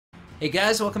Hey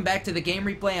guys, welcome back to the Game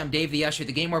Replay. I'm Dave the Usher.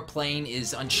 The game we're playing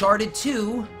is Uncharted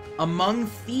 2, Among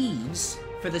Thieves,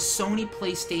 for the Sony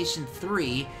PlayStation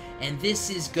 3, and this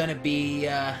is gonna be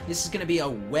a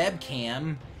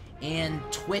webcam and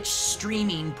Twitch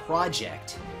streaming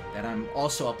project that I'm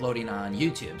also uploading on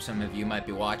YouTube. Some of you might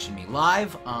be watching me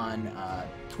live on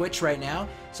Twitch right now.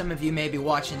 Some of you may be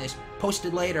watching this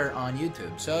posted later on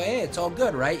YouTube. So hey, it's all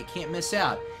good, right? You can't miss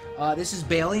out. This is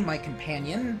Bailey, my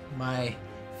companion, my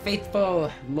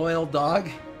faithful, loyal dog.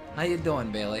 How you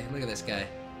doing, Bailey? Look at this guy.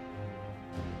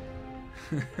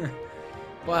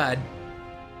 Bud.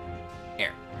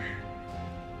 Here.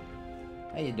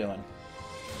 How you doing?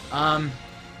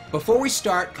 Before we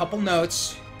start, couple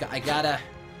notes. Okay,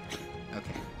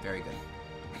 very good.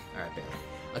 Alright, Bailey.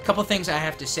 A couple things I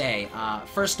have to say.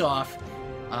 First off,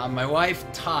 my wife,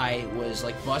 Ty, was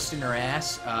like busting her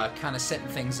ass, kind of setting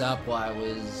things up while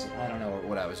I don't know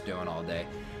what I was doing all day.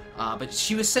 But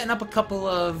she was setting up a couple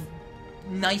of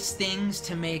nice things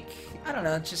to make, I don't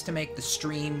know, just to make the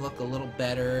stream look a little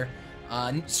better.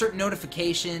 Certain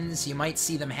notifications, you might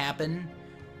see them happen.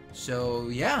 So,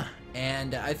 yeah.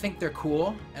 And I think they're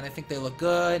cool, and I think they look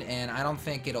good, and I don't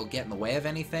think it'll get in the way of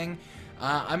anything.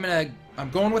 I'm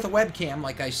going with a webcam,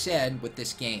 like I said, with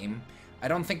this game. I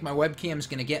don't think my webcam's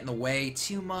gonna get in the way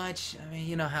too much. I mean,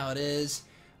 you know how it is.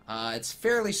 It's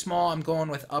fairly small. I'm going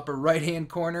with upper right-hand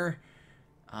corner.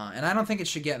 And I don't think it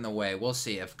should get in the way. We'll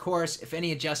see. Of course, if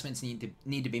any adjustments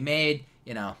need to be made,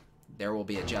 you know, there will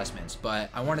be adjustments. But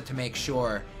I wanted to make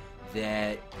sure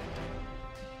that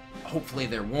hopefully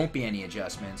there won't be any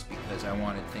adjustments because I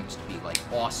wanted things to be like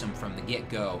awesome from the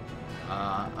get-go.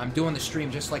 I'm doing the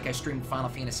stream just like I streamed Final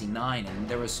Fantasy IX, and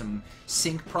there was some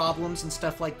sync problems and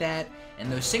stuff like that, and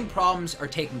those sync problems are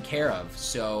taken care of.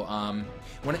 So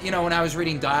when I was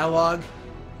reading dialogue,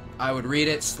 I would read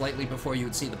it slightly before you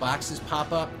would see the boxes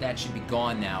pop up. That should be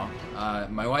gone now.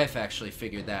 My wife actually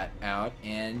figured that out,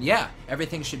 and yeah,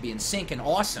 everything should be in sync and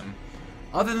awesome.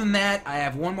 Other than that, I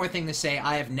have one more thing to say.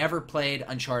 I have never played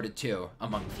Uncharted 2,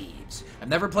 Among Thieves. I've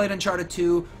never played Uncharted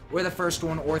 2, or the first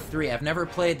one, or 3. I've never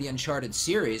played the Uncharted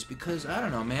series because, I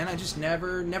don't know, man, I just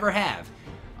never have.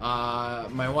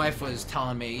 My wife was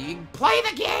telling me, play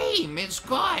the game, it's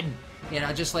good! You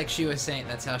know, just like she was saying,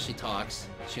 that's how she talks.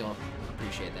 She'll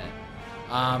appreciate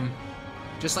that.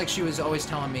 Just like she was always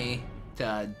telling me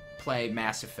to play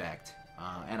Mass Effect.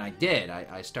 And I did.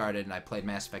 I started and I played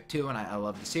Mass Effect 2, and I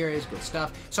love the series, good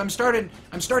stuff. So I'm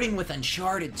starting with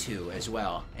Uncharted 2 as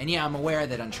well. And yeah, I'm aware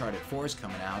that Uncharted 4 is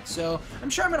coming out, so I'm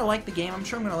sure I'm gonna like the game. I'm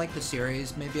sure I'm gonna like the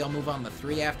series. Maybe I'll move on to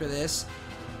 3 after this.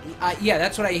 Yeah,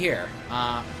 that's what I hear.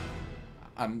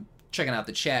 I'm checking out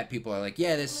the chat. People are like,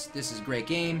 yeah, this is a great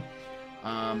game.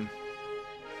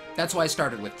 That's why I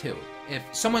started with 2. If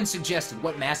someone suggested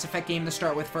what Mass Effect game to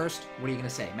start with first, what are you going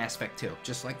to say? Mass Effect 2.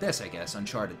 Just like this, I guess,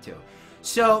 Uncharted 2.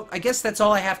 So, I guess that's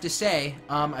all I have to say.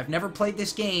 I've never played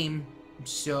this game,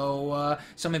 so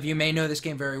some of you may know this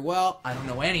game very well. I don't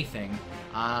know anything.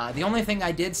 The only thing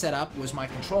I did set up was my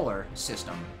controller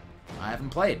system. I haven't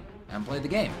played the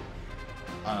game.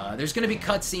 There's going to be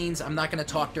cutscenes. I'm not going to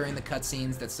talk during the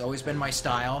cutscenes. That's always been my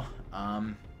style.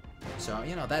 So,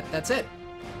 you know, that's it.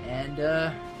 And,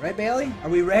 right, Bailey? Are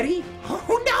we ready?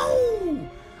 Oh, no!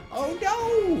 Oh,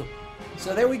 no!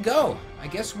 So there we go. I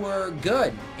guess we're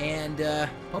good. And,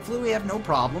 hopefully we have no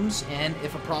problems. And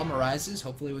if a problem arises,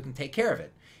 hopefully we can take care of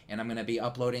it. And I'm going to be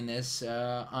uploading this,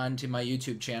 onto my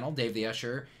YouTube channel, Dave the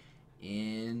Usher,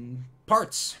 in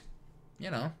parts.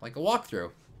 You know, like a walkthrough.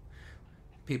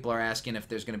 People are asking if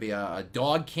there's going to be a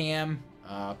dog cam.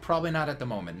 Probably not at the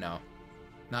moment, no.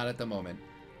 Not at the moment.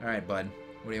 Alright, bud.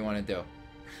 What do you want to do?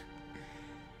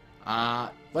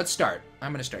 Let's start.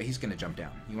 I'm gonna start. He's gonna jump down.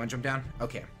 You wanna jump down?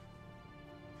 Okay.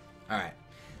 Alright.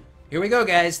 Here we go,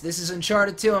 guys. This is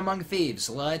Uncharted 2 Among Thieves.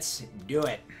 Let's do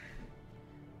it.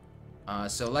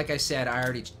 So like I said, I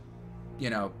already,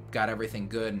 you know, got everything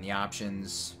good and the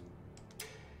options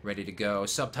ready to go.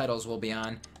 Subtitles will be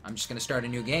on. I'm just gonna start a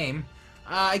new game.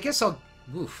 I guess I'll...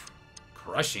 Oof.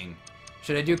 Crushing.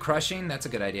 Should I do crushing? That's a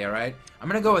good idea, right? I'm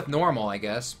gonna go with normal, I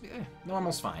guess.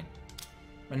 Normal's fine.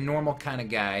 I'm a normal kind of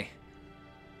guy.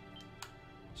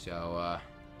 So,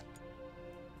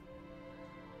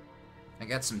 I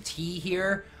got some tea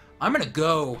here. I'm gonna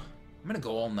go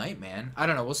all night, man. I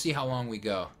don't know. We'll see how long we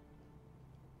go.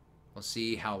 We'll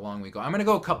see how long we go. I'm gonna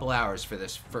go a couple hours for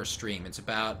this first stream. It's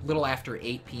about a little after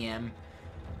 8 p.m.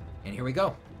 And here we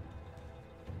go.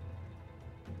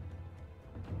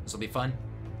 This will be fun.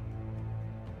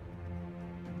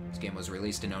 This game was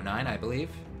released in 09, I believe.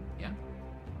 Yeah.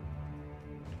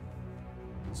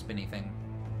 Spinny thing.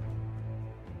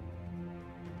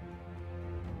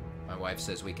 My wife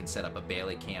says we can set up a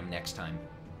Bailey cam next time.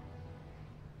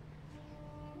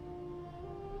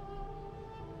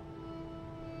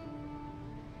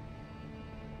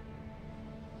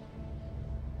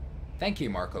 Thank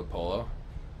you, Marco Polo.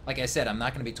 Like I said, I'm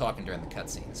not going to be talking during the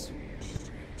cutscenes.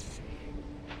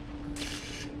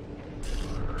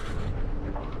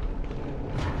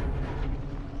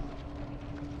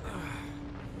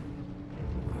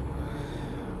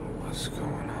 What's going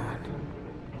on?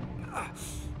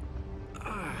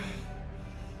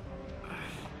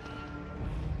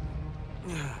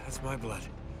 That's my blood.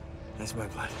 That's my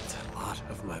blood. It's a lot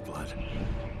of my blood.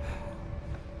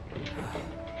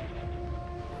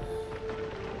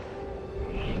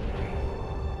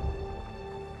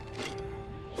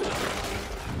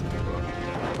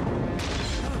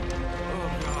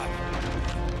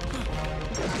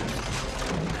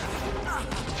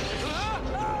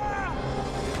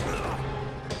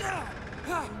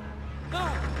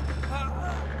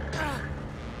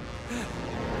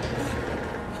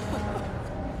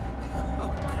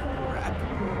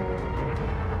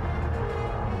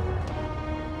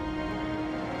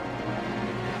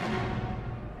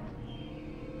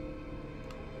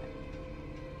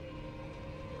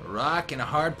 Rock in a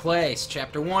hard place.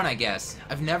 Chapter 1, I guess.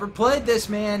 I've never played this,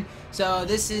 man. So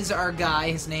this is our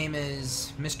guy. His name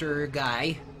is Mr.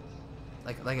 Guy.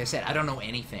 Like I said, I don't know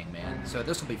anything, man. So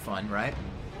this will be fun, right?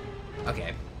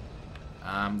 Okay.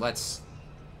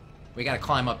 We gotta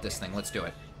climb up this thing. Let's do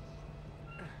it.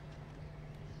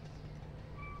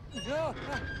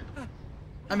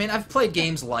 I mean, I've played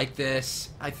games like this.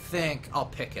 I think I'll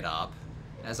pick it up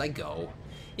as I go.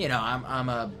 You know, I'm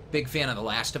a big fan of The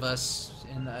Last of Us.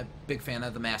 And a big fan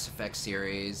of the Mass Effect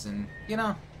series, and, you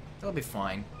know, it'll be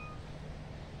fine.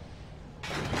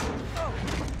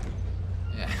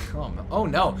 Yeah. Oh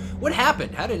no. What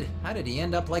happened? How did he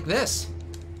end up like this?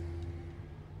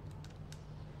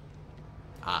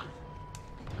 Ah.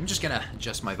 I'm just gonna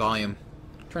adjust my volume.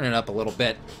 Turn it up a little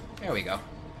bit. There we go.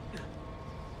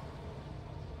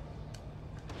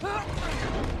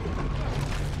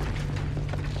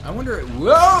 I wonder...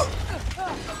 Whoa!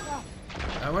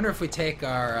 I wonder if we take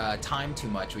our time too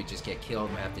much, we just get killed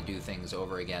and we have to do things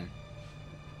over again.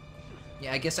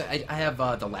 Yeah, I guess I have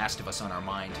The Last of Us on our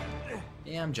mind.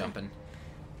 Yeah, I'm jumping.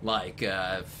 Like,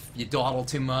 if you dawdle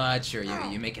too much or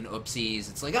you make an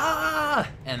oopsies, it's like, ah!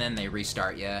 And then they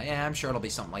restart you. Yeah, I'm sure it'll be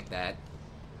something like that.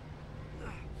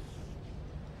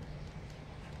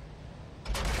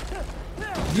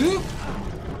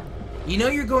 You know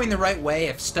you're going the right way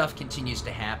if stuff continues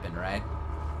to happen, right?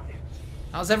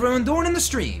 How's everyone doing in the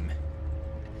stream?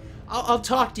 I'll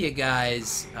talk to you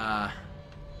guys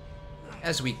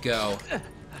as we go. It's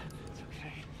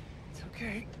okay. It's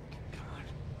okay. Come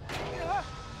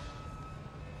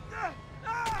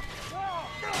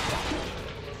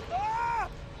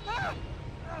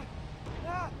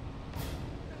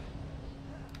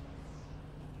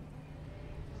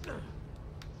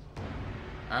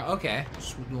on. Okay.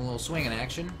 Just do a little swinging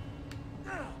action.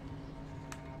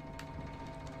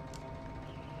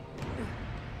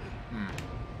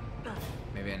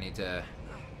 Maybe I need to...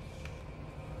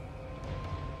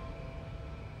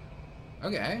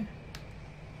 Okay.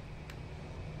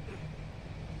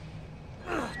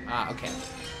 Ah, okay.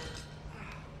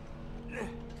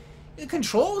 The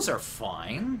controls are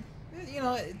fine. You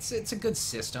know, it's a good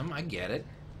system. I get it.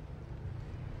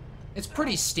 It's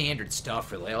pretty standard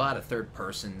stuff, really. A lot of third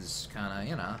persons, kind of,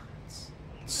 you know, it's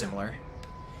similar.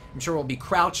 I'm sure we'll be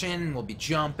crouching, we'll be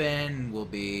jumping,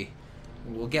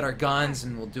 we'll get our guns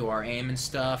and we'll do our aim and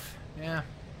stuff. Yeah.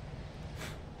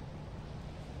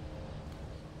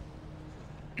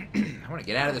 I want to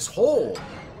get out of this hole.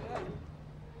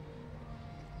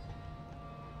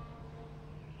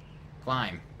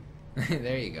 Climb.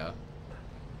 There you go.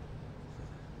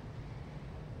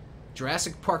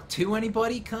 Jurassic Park 2,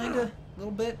 anybody? Kinda? A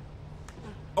little bit?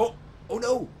 Oh! Oh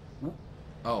no!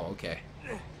 Oh, okay.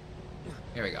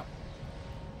 Here we go.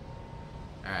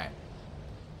 Alright.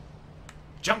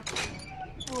 Jump!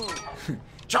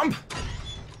 Jump!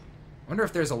 Wonder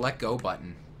if there's a let go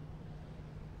button.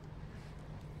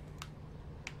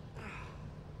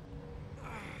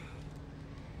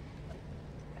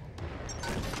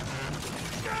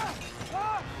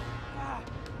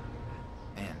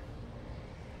 Man.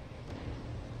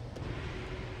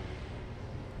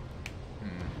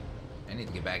 I need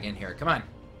to get back in here. Come on.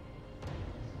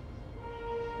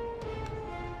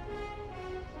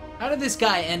 How did this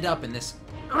guy end up in this...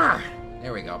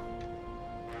 There we go.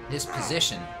 This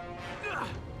position.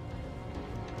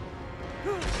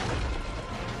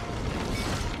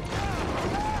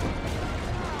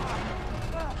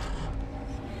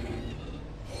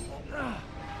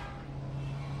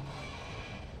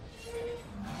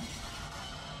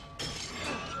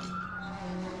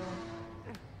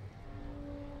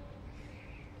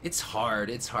 It's hard.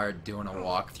 It's hard doing a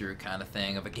walkthrough kind of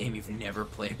thing of a game you've never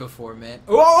played before, man.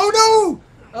 Oh no!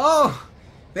 Oh!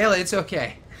 Bailey, it's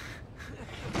okay.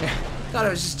 Thought I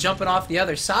was just jumping off the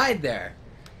other side there.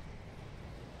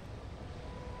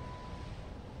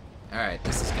 Alright,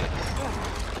 this is good.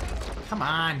 Come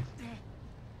on.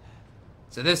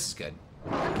 So this is good.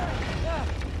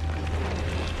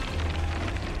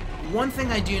 One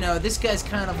thing I do know, this guy's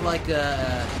kind of like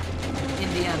a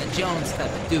Indiana Jones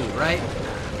type of dude, right?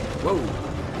 Whoa.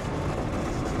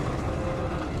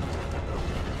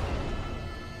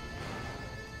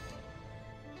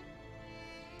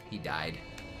 He died.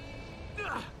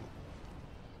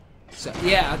 So,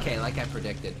 yeah, okay, like I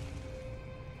predicted.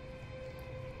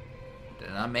 Did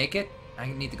I not make it? I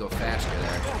need to go faster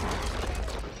there.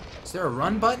 Is there a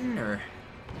run button, or...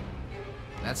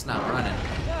 That's not running.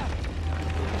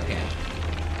 Okay.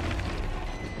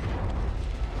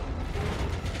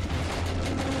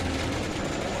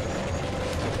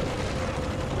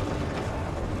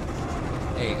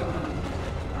 There you go.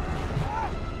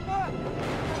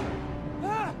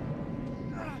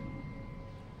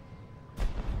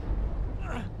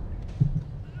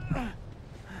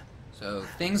 So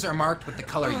things are marked with the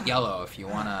color yellow if you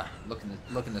want to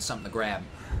look into something to grab.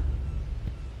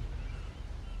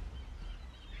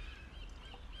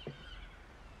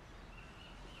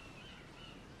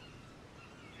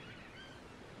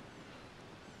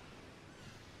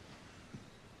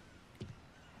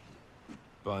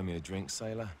 Buy me a drink,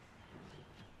 sailor.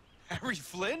 Harry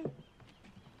Flynn?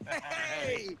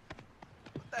 Hey!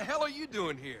 What the hell are you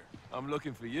doing here? I'm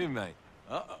looking for you, mate.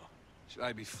 Uh-oh. Should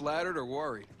I be flattered or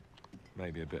worried?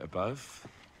 Maybe a bit of both.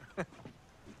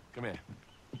 Come here.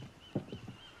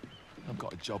 I've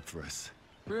got a job for us.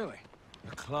 Really?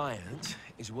 A client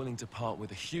is willing to part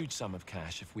with a huge sum of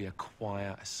cash if we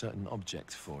acquire a certain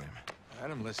object for him. All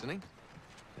right, I'm listening.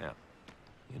 Now,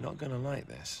 you're not gonna like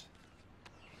this.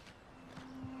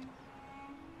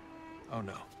 Oh,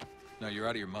 no. No, you're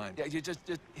out of your mind. Yeah, you just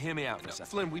hear me out for a No,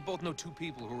 second. Flynn, we both know two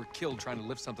people who were killed trying to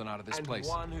lift something out of this place.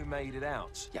 One who made it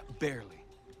out. Yeah, barely.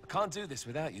 I can't do this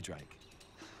without you, Drake.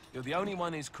 You're the only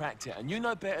one who's cracked it, and you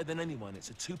know better than anyone it's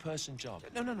a two-person job.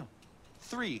 No, no, no.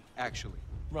 3, actually.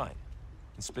 Right.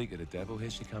 And speak of the devil, here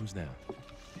she comes now.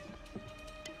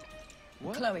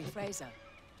 What? Chloe Fraser.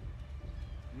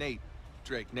 Nate.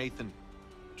 Drake. Nathan.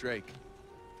 Drake.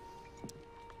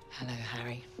 Hello,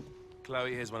 Harry.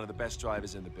 Chloe here's one of the best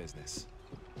drivers in the business.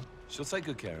 She'll take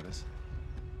good care of us.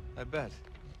 I bet.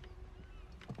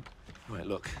 Right,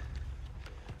 look.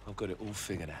 I've got it all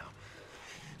figured out.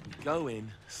 We go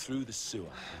in through the sewer.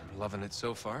 I'm loving it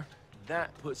so far.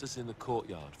 That puts us in the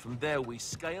courtyard. From there, we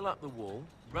scale up the wall,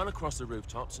 run across the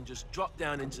rooftops, and just drop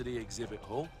down into the exhibit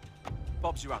hall.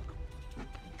 Bob's your uncle.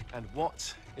 And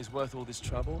what is worth all this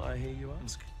trouble, I hear you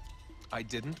ask? I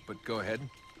didn't, but go ahead.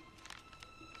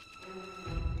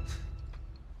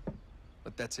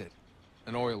 But that's it.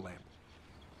 An oil lamp.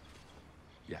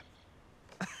 Yeah.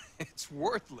 It's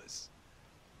worthless.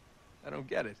 I don't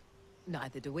get it.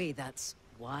 Neither do we. That's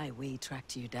why we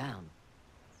tracked you down.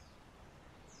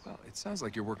 Well, it sounds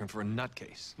like you're working for a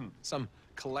nutcase. Some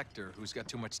collector who's got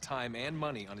too much time and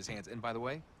money on his hands. And by the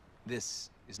way,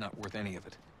 this is not worth any of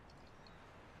it.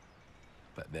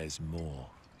 But there's more.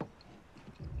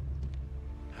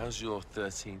 How's your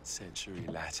 13th century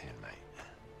Latin, mate?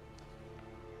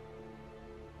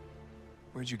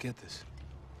 Where'd you get this?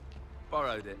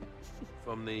 Borrowed it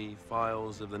from the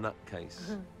files of the nutcase.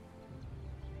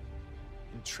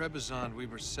 In Trebizond, we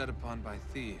were set upon by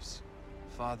thieves.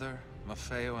 Father,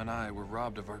 Maffeo, and I were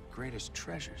robbed of our greatest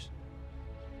treasures.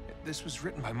 This was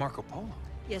written by Marco Polo.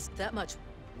 Yes, that much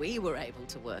we were able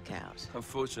to work out.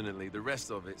 Unfortunately, the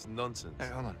rest of it's nonsense. Hey,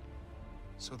 hold on.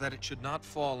 So that it should not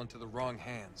fall into the wrong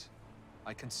hands,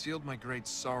 I concealed my great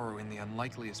sorrow in the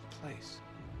unlikeliest place.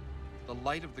 The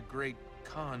light of the great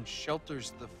Khan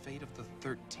shelters the fate of the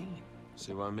 13.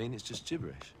 See what I mean? It's just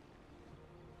gibberish.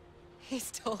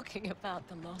 He's talking about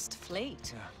the lost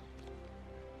fleet.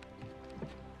 Yeah.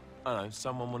 I know,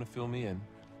 someone want to fill me in?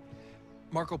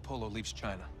 Marco Polo leaves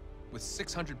China with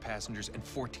 600 passengers and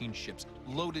 14 ships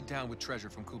loaded down with treasure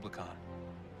from Kublai Khan.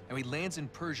 And he lands in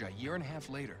Persia a year and a half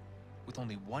later with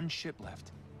only 1 ship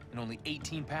left and only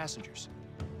 18 passengers.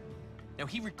 Now,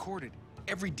 he recorded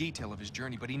every detail of his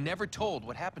journey, but he never told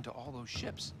what happened to all those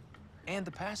ships and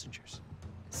the passengers.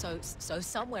 So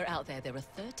somewhere out there are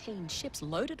 13 ships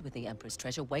loaded with the Emperor's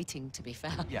treasure waiting to be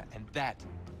found. Yeah, and that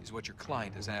is what your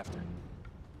client is after.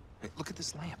 Hey, look at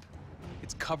this lamp.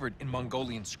 It's covered in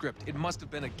Mongolian script. It must have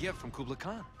been a gift from Kublai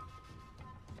Khan.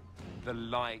 The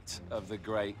light of the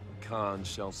great Khan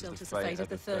shelters the fate of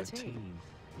the 13.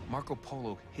 Marco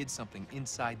Polo hid something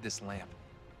inside this lamp.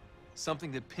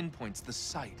 Something that pinpoints the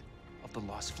site of the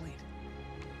lost fleet.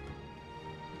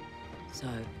 So,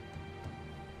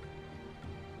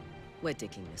 we're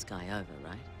dicking this guy over,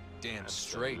 right? Damn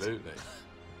straight. Absolutely.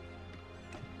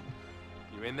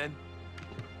 You in then?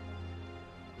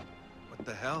 What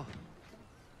the hell?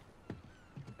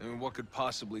 I mean, what could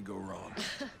possibly go wrong?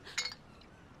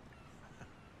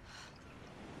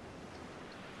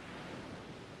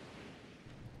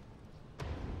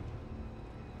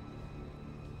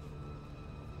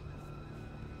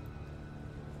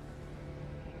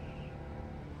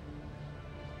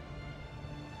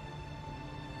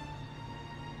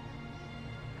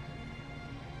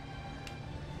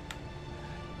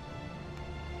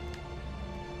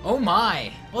 Oh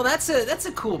my! Well, that's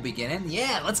a cool beginning.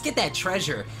 Yeah, let's get that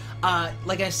treasure.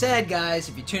 Like I said, guys,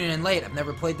 if you're tuning in late, I've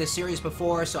never played this series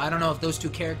before, so I don't know if those two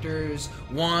characters,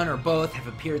 one or both, have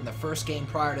appeared in the first game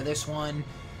prior to this one.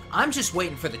 I'm just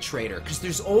waiting for the traitor, because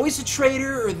there's always a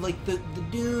traitor, or like the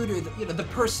dude, or the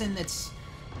person that's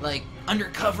like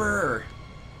undercover, or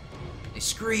they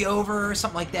screw you over, or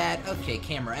something like that. Okay,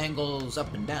 camera angles,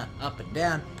 up and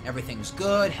down, everything's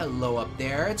good. Hello up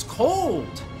there. It's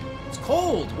cold. It's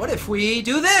cold. What if we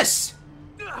do this?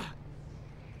 I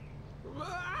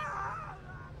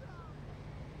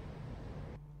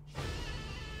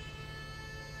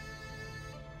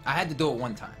had to do it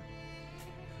one time.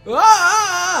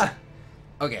 Ah!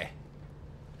 Okay.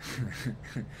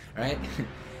 Right?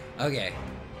 Okay.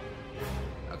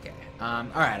 Okay.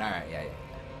 Alright, yeah.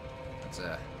 Let's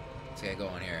get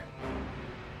going here.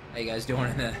 How you guys doing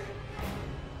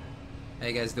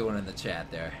in the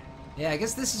chat there? Yeah, I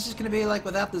guess this is just gonna be like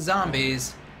without the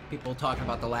zombies. People talking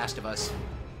about The Last of Us.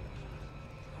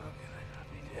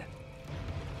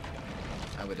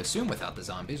 I would assume without the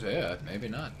zombies. Yeah, maybe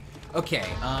not. Okay,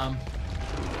 I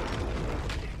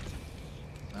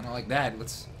don't like that.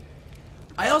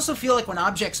 I also feel like when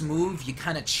objects move, you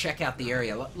kind of check out the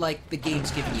area. Like the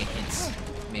game's giving you hints,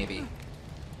 maybe.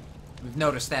 We've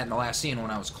noticed that in the last scene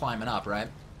when I was climbing up, right?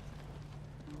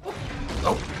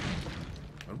 Oh!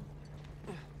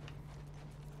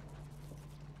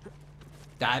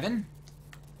 Diving.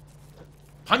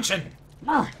 Punching.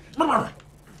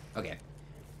 Okay.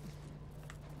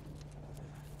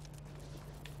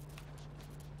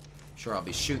 Sure, I'll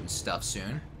be shooting stuff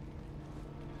soon.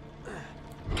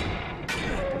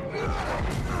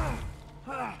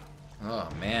 Oh,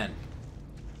 man.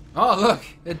 Oh, look!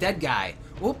 The dead guy.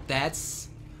 Oop, that's...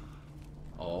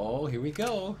 Oh, here we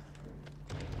go.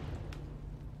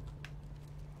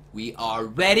 We are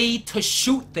ready to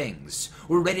shoot things.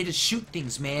 We're ready to shoot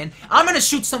things, man. I'm gonna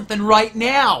shoot something right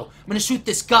now. I'm gonna shoot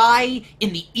this guy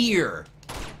in the ear.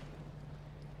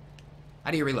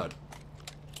 How do you reload?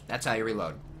 That's how you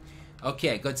reload.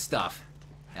 Okay, good stuff.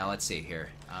 Now let's see here.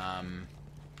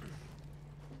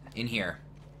 In here.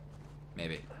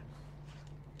 Maybe.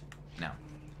 No.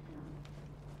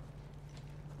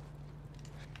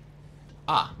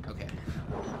 Ah, okay.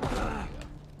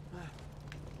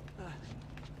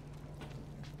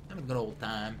 Have a good old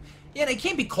time. Yeah, and it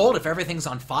can't be cold if everything's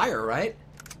on fire, right?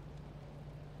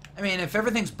 I mean, if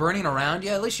everything's burning around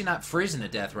you, at least you're not freezing to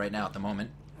death right now at the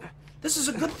moment. This is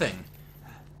a good thing.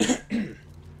 Of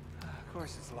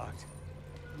course it's locked.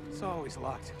 It's always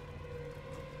locked.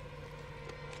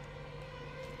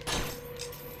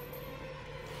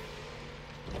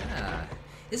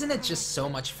 Isn't it just so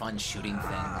much fun shooting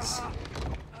things?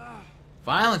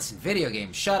 Violence in video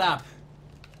games. Shut up.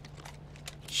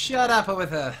 Shut up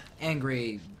with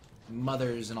angry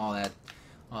mothers and all that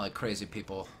crazy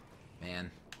people. Man.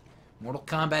 Mortal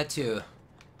Kombat 2.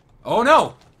 Oh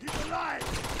no!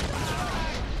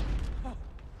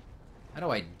 How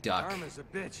do I duck? Karma's a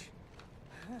bitch.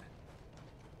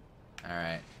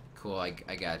 Alright. Cool, I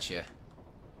got you.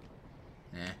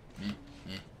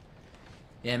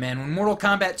 Yeah, man, when Mortal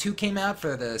Kombat 2 came out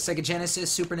for the Sega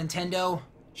Genesis, Super Nintendo,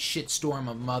 shitstorm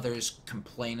of mothers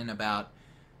complaining about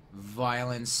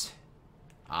violence.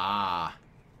 Ah.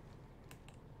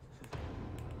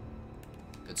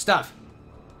 Good stuff.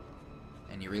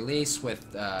 And you release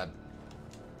with the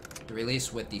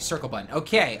circle button.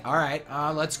 Okay, alright,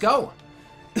 let's go.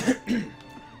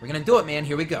 We're gonna do it, man.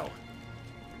 Here we go.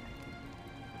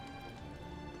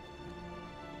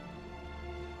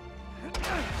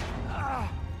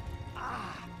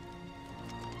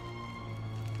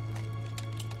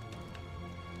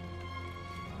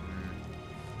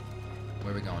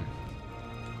 Where are we going?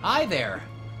 Hi there!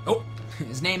 Oh!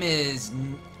 His name is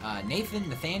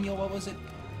Nathaniel, what was it?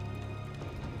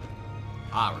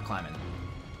 Ah, we're climbing.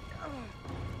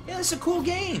 Yeah, it's a cool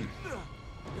game.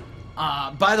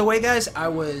 By the way, guys, I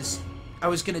was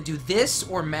gonna do this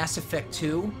or Mass Effect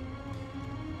 2.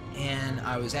 and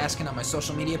I was asking on my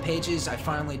social media pages, I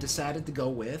finally decided to go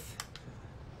with...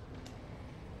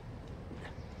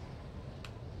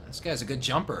 This guy's a good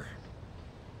jumper.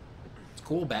 It's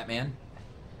cool, Batman.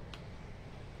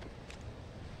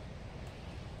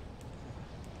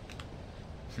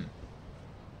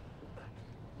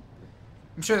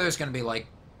 I'm sure there's going to be, like,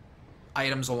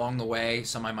 items along the way.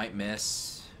 Some I might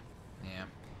miss.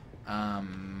 Yeah.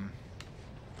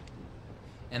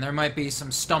 And there might be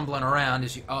some stumbling around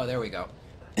as you... Oh, there we go.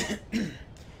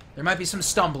 There might be some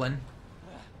stumbling.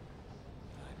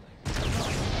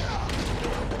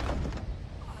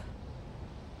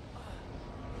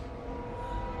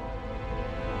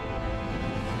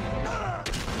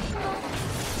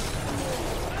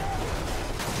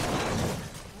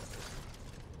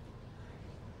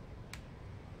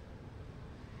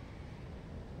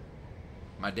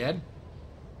 Am I dead?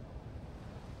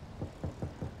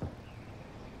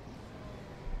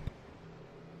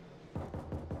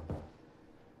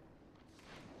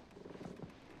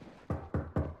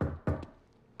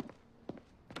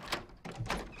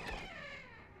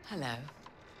 Hello.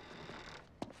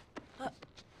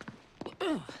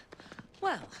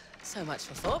 Well, so much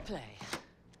for foreplay.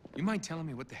 You mind telling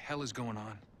me what the hell is going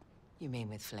on? You mean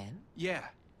with Flynn? Yeah,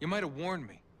 you might have warned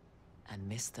me. And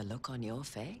missed the look on your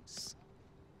face?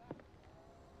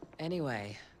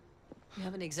 Anyway, you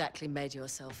haven't exactly made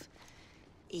yourself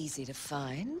easy to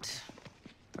find.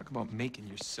 Talk about making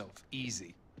yourself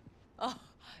easy. Oh,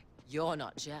 you're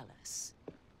not jealous.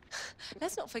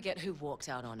 Let's not forget who walked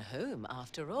out on whom.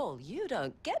 After all, you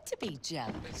don't get to be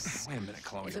jealous. Wait a minute,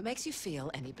 Chloe. If it makes you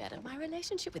feel any better, my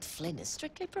relationship with Flynn is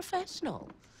strictly professional.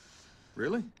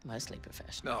 Really? Mostly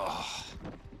professional. Oh.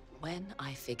 When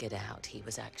I figured out he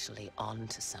was actually on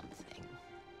to something,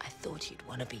 I thought you'd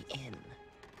want to be in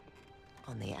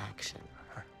on the action.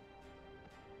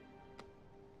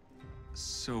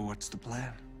 So what's the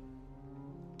plan?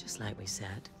 Just like we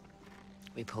said,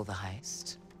 we pull the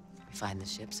heist, we find the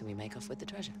ships, and we make off with the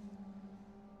treasure.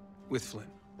 With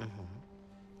Flynn? Mm-hmm.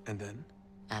 And then?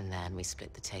 And then we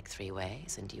split the take 3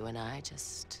 ways, and you and I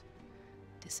just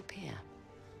disappear.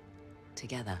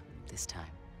 Together, this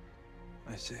time.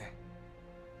 I see.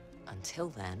 Until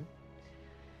then,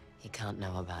 he can't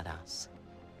know about us.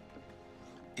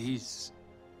 He's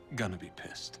gonna be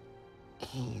pissed.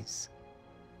 He's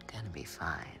gonna be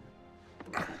fine.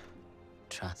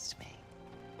 Trust me.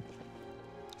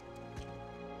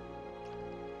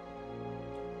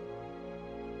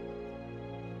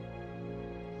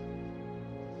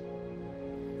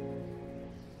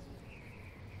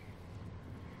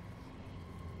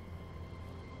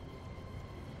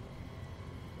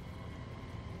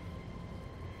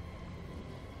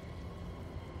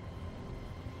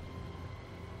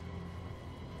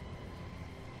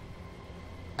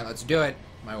 Let's do it.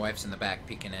 My wife's in the back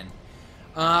peeking in.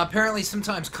 Apparently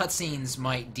sometimes cutscenes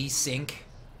might desync,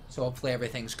 so hopefully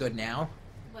everything's good now.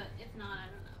 But if not, I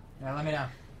don't know. Now let me know.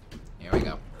 Here we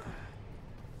go.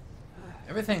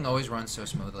 Everything always runs so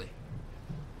smoothly.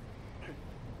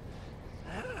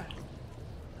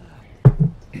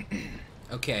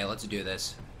 Okay, let's do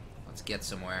this. Let's get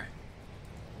somewhere.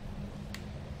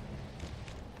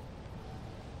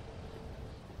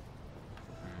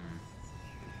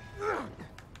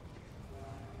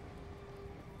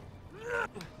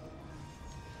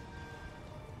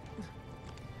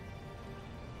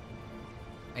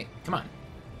 Hey, come on.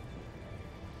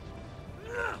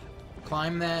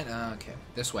 Climb that? Okay,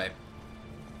 this way.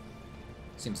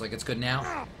 Seems like it's good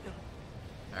now.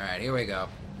 Alright, here we go.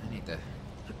 I need to... I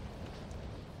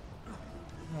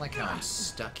don't like how I'm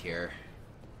stuck here.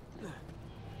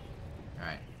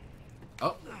 Alright.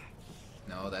 Oh!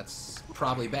 No, that's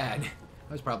probably bad.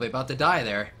 I was probably about to die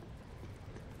there.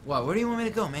 What, where do you want me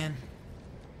to go, man?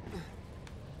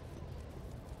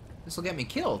 This'll get me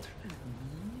killed.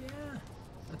 Yeah,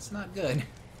 that's not good.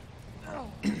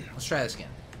 Let's try this again.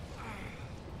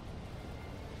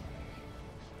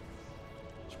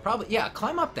 Should probably, yeah,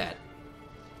 climb up that.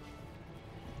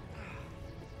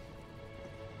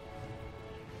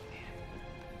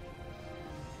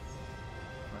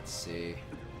 Let's see.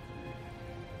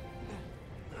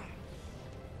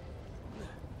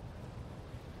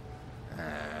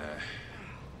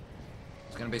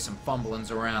 There's gonna be some fumblings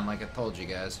around, like I told you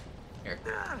guys. Here,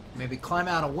 maybe climb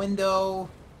out a window.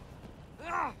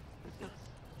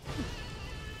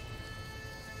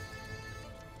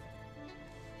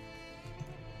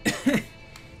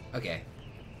 Okay.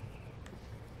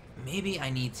 Maybe I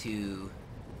need to...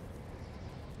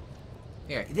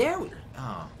 Here, there we...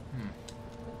 Oh,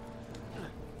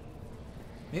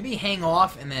 Maybe hang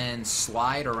off and then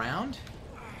slide around?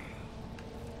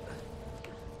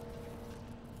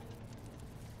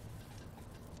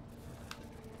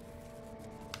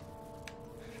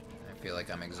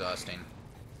 exhausting.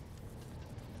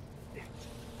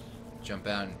 Jump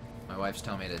out. My wife's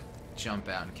telling me to jump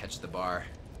out and catch the bar.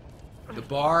 The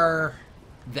bar...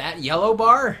 That yellow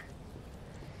bar?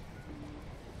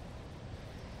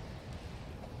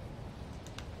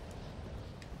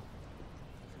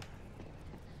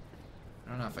 I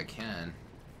don't know if I can.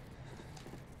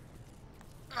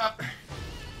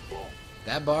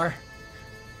 That bar?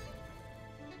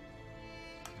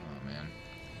 Oh, man.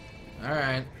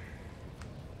 Alright.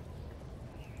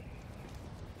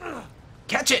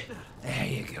 Catch it! There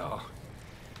you go.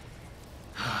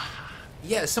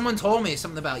 Yeah, someone told me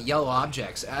something about yellow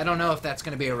objects. I don't know if that's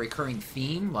going to be a recurring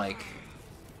theme, like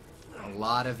a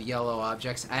lot of yellow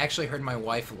objects. I actually heard my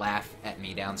wife laugh at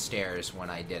me downstairs when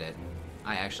I did it.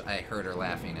 I heard her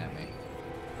laughing at me.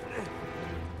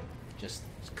 Just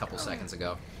a couple seconds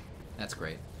ago. That's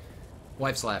great.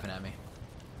 Wife's laughing at me.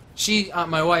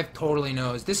 My wife totally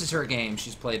knows. This is her game.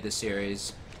 She's played this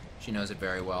series. She knows it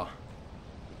very well.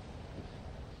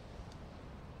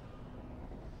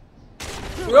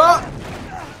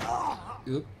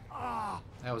 Oop.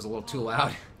 That was a little too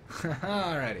loud.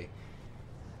 Alrighty.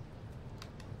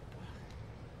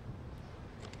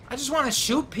 I just want to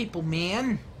shoot people,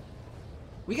 man.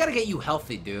 We gotta get you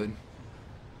healthy, dude.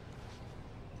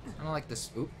 I don't like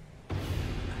this. Oop.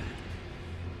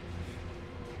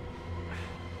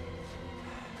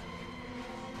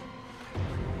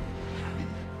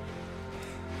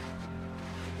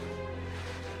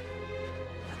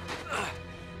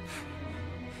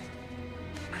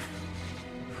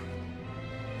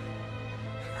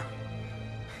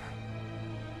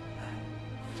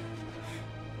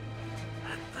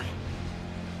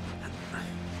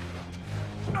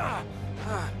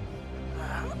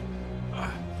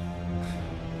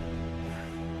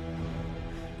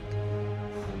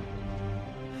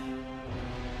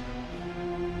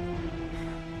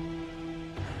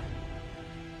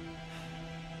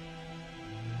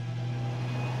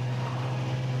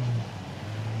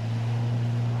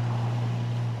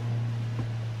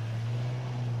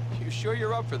 Sure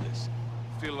you're up for this?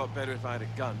 Feel a lot better if I had a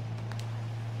gun.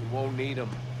 We won't need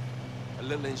them. A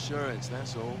little insurance,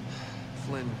 that's all.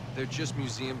 Flynn, they're just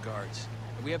museum guards.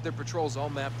 We have their patrols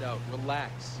all mapped out.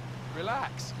 Relax.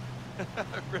 Relax.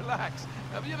 Relax.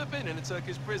 Have you ever been in a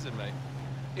Turkish prison, mate?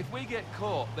 If we get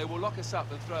caught, they will lock us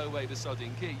up and throw away the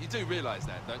sodding key. You do realize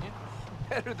that, don't you?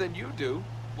 Better than you do.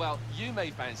 Well, you may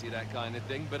fancy that kind of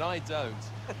thing, but I don't.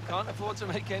 Can't afford to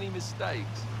make any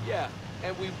mistakes. Yeah,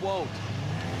 and we won't.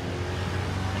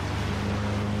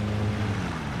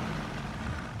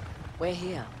 We're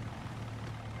here.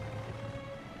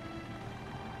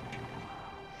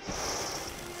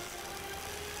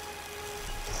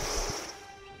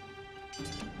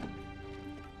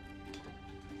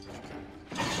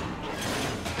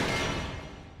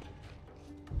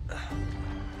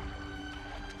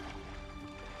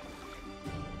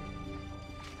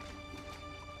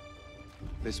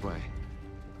 This way.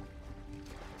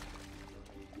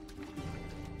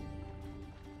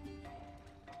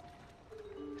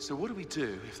 So what do we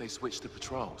do if they switch the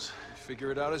patrols?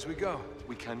 Figure it out as we go.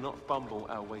 We cannot fumble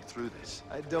our way through this.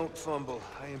 I don't fumble.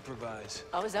 I improvise.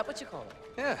 Oh, is that what you call it?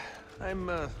 Yeah, I'm,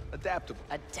 adaptable.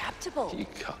 Adaptable? You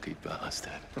cocky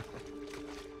bastard.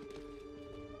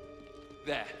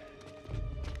 There.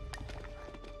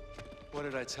 What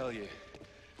did I tell you?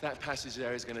 That passage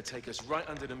there is going to take us right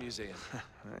under the museum.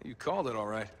 You called it all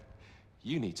right.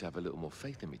 You need to have a little more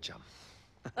faith in me, chum.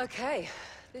 Okay,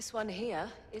 this one here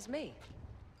is me.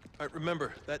 All right,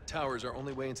 remember, that tower is our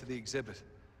only way into the exhibit.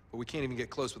 But we can't even get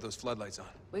close with those floodlights on.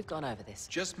 We've gone over this.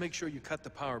 Just make sure you cut the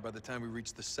power by the time we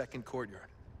reach the second courtyard.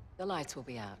 The lights will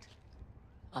be out.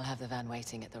 I'll have the van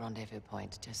waiting at the rendezvous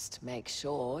point. Just make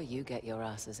sure you get your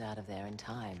asses out of there in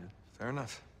time. Fair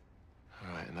enough.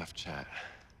 All right, enough chat.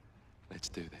 Let's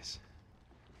do this.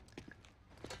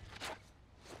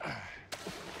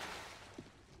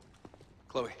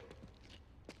 Chloe.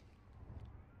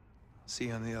 See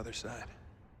you on the other side.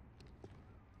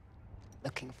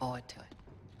 Looking forward to it.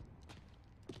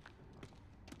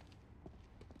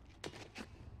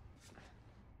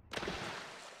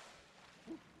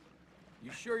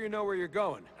 You sure you know where you're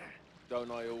going?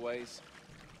 Don't I always?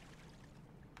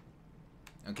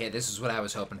 Okay, this is what I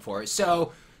was hoping for.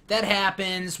 So, that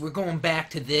happens. We're going back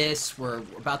to this. We're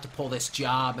about to pull this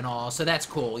job and all. So that's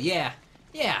cool. Yeah.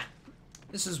 Yeah.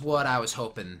 This is what I was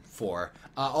hoping for.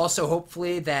 Also,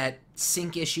 hopefully that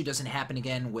sync issue doesn't happen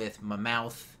again with my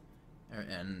mouth.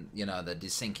 And, you know, the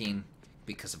desyncing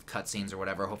because of cutscenes or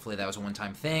whatever. Hopefully that was a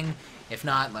one-time thing. If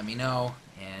not, let me know.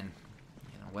 And,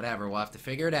 you know, whatever. We'll have to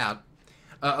figure it out.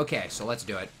 Okay, so let's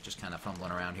do it. Just kind of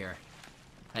fumbling around here.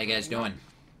 How you guys doing?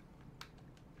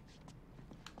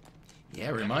 Yeah,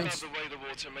 it reminds... the way the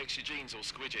water makes your jeans all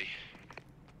squidgy.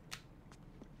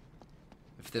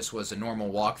 If this was a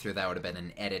normal walkthrough, that would have been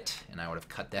an edit, and I would have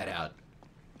cut that out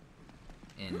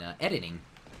in editing.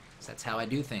 'Cause that's how I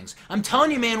do things. I'm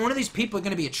telling you, man, one of these people are going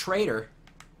to be a traitor.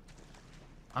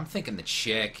 I'm thinking the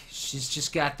chick. She's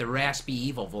just got the raspy,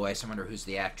 evil voice. I wonder who's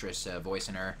the actress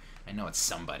voicing her. I know it's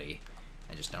somebody.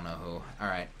 I just don't know who.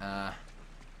 Alright,